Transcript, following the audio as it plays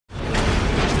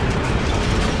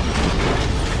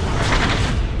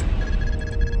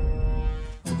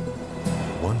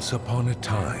Once upon a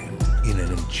time, in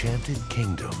an enchanted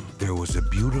kingdom, there was a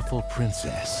beautiful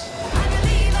princess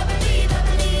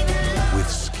with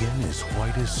skin as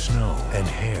white as snow and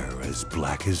hair as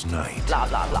black as night. Blah,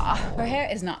 blah, blah. Her hair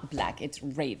is not black, it's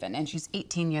raven, and she's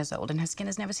 18 years old, and her skin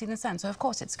has never seen the sun, so of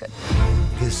course it's good.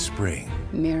 This spring,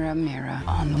 Mirror, mirror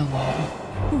on the wall,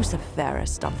 Who's the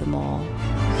fairest of them all?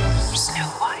 Snow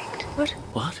White.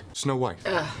 What? Snow White.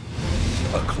 a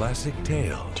classic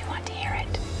tale Do you want to hear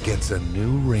it? gets a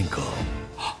new wrinkle.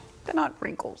 They're not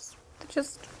wrinkles, they're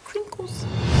just crinkles.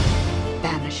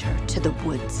 Banish her to the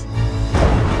woods.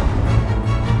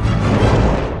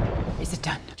 Is it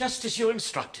done? Just as you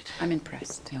instructed. I'm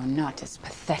impressed. You're not as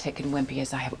pathetic and wimpy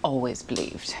as I have always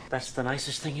believed. That's the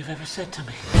nicest thing you've ever said to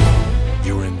me.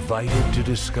 You're invited to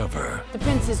discover The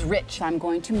prince is rich. I'm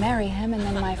going to marry him, and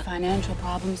then my financial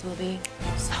problems will be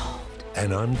solved.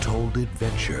 an untold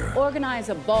adventure Organize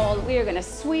a ball. We are going to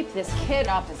sweep this kid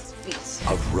off his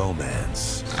feet. of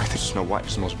romance, I think Snow White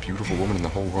is the most beautiful woman in the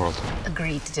whole world.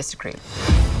 Agree to disagree.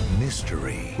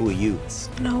 mystery, Who are you?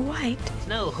 Snow White.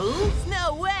 No, who?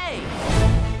 No way!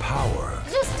 power,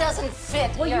 This doesn't fit.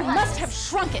 Well, your you must hands. have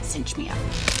shrunk it, cinch me up.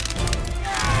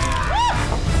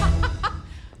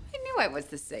 I knew I was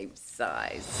the same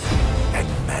size. and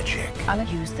magic. I'll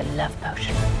use the love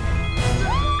potion.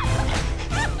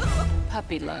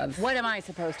 Puppy love. What am I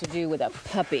supposed to do with a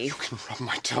puppy? You can rub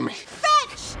my tummy.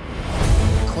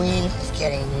 Queen is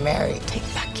getting married. Take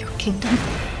back your kingdom.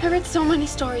 I read so many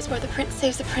stories where the prince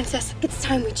saves the princess. It's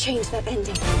time we change that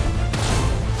ending.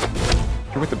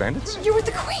 You're with the bandits? You're with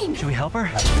the queen. Should we help her?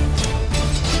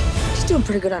 She's doing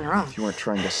pretty good on her own. If you weren't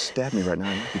trying to stab me right now,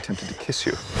 I'd be tempted to kiss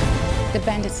you. The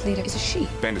bandit's leader is a she.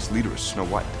 Bandit's leader is Snow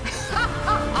White.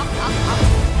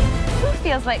 Who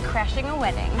feels like crashing a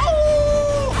wedding?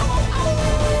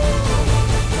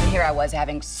 And here I was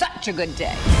having such a good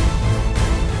day.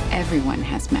 Everyone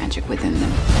has magic within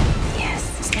them.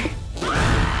 Yes.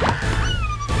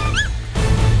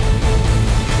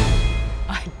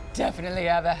 I definitely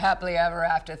have a happily ever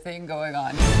after thing going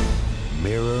on.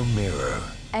 Mirror, mirror,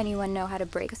 Anyone know how to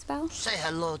break a spell? Say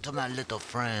hello to my little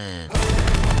friend.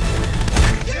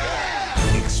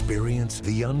 experience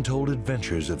the untold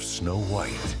adventures of Snow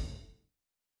White.